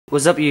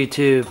What's up,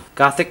 YouTube?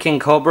 Gothic King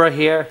Cobra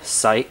here.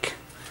 Psych.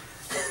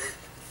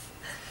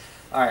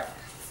 Alright.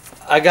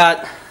 I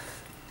got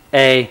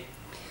the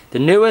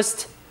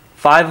newest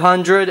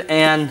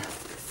 512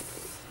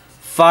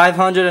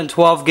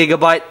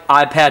 gigabyte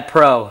iPad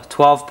Pro,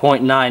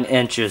 12.9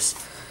 inches,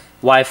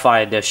 Wi-Fi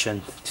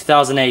edition,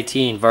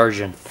 2018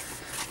 version.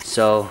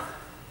 So,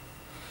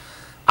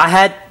 I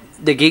had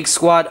the Geek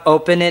Squad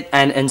open it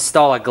and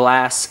install a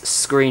glass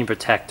screen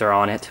protector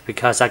on it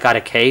because I got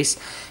a case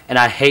and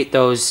I hate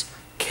those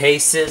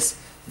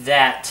cases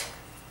that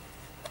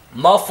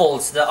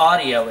muffles the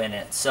audio in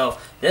it. So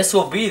this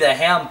will be the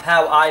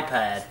HamPow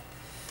iPad.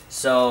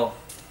 So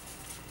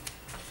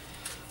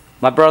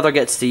my brother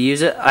gets to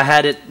use it. I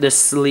had the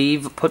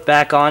sleeve put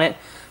back on it,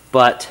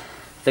 but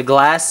the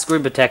glass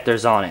screen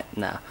protector's on it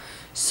now.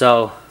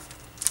 So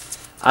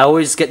I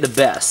always get the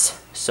best.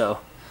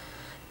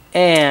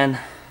 And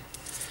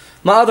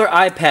my other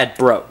iPad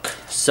broke,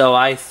 so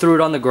I threw it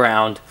on the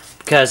ground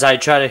because I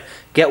tried to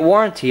get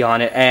warranty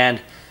on it,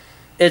 and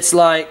it's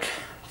like,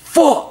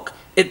 fuck,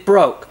 it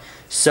broke.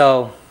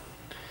 So,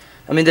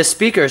 I mean, the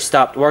speaker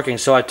stopped working,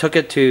 so I took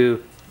it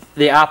to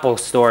the Apple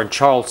store in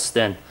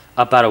Charleston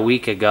about a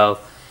week ago,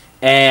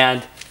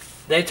 and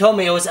they told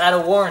me it was out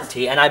of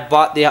warranty, and I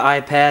bought the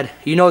iPad,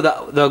 you know,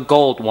 the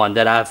gold one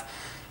that I've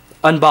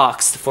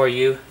unboxed for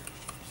you.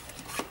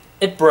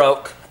 It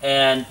broke,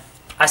 and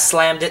I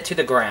slammed it to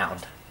the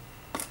ground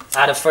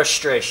out of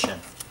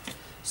frustration.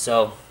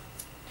 So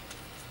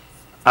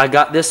I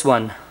got this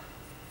one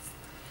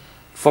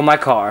for my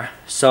car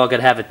so I could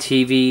have a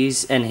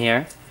TVs in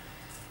here,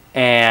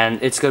 and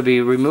it's going to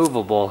be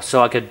removable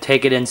so I could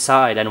take it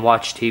inside and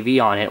watch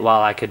TV on it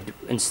while I could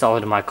install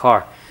it in my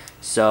car.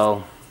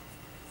 So,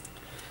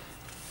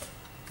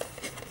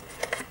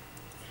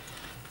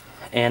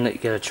 and you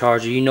get a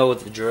charger. You know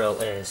what the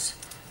drill is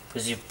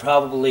because you've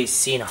probably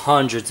seen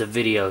hundreds of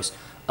videos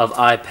of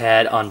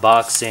iPad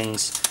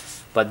unboxings,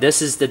 but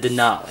this is the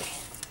Denali.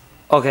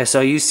 Okay,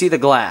 so you see the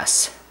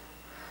glass.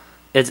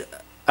 It's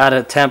out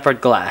of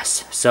tempered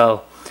glass.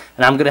 So,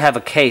 and I'm gonna have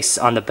a case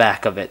on the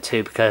back of it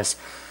too, because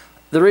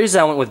the reason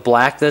I went with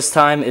black this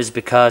time is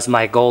because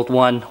my gold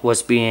one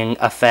was being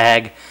a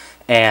fag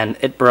and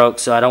it broke,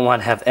 so I don't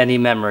want to have any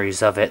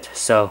memories of it.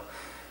 So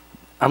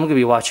I'm gonna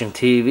be watching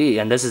TV,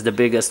 and this is the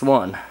biggest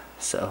one.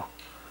 So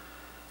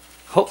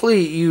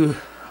hopefully you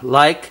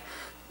like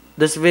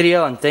this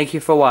video, and thank you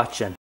for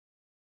watching.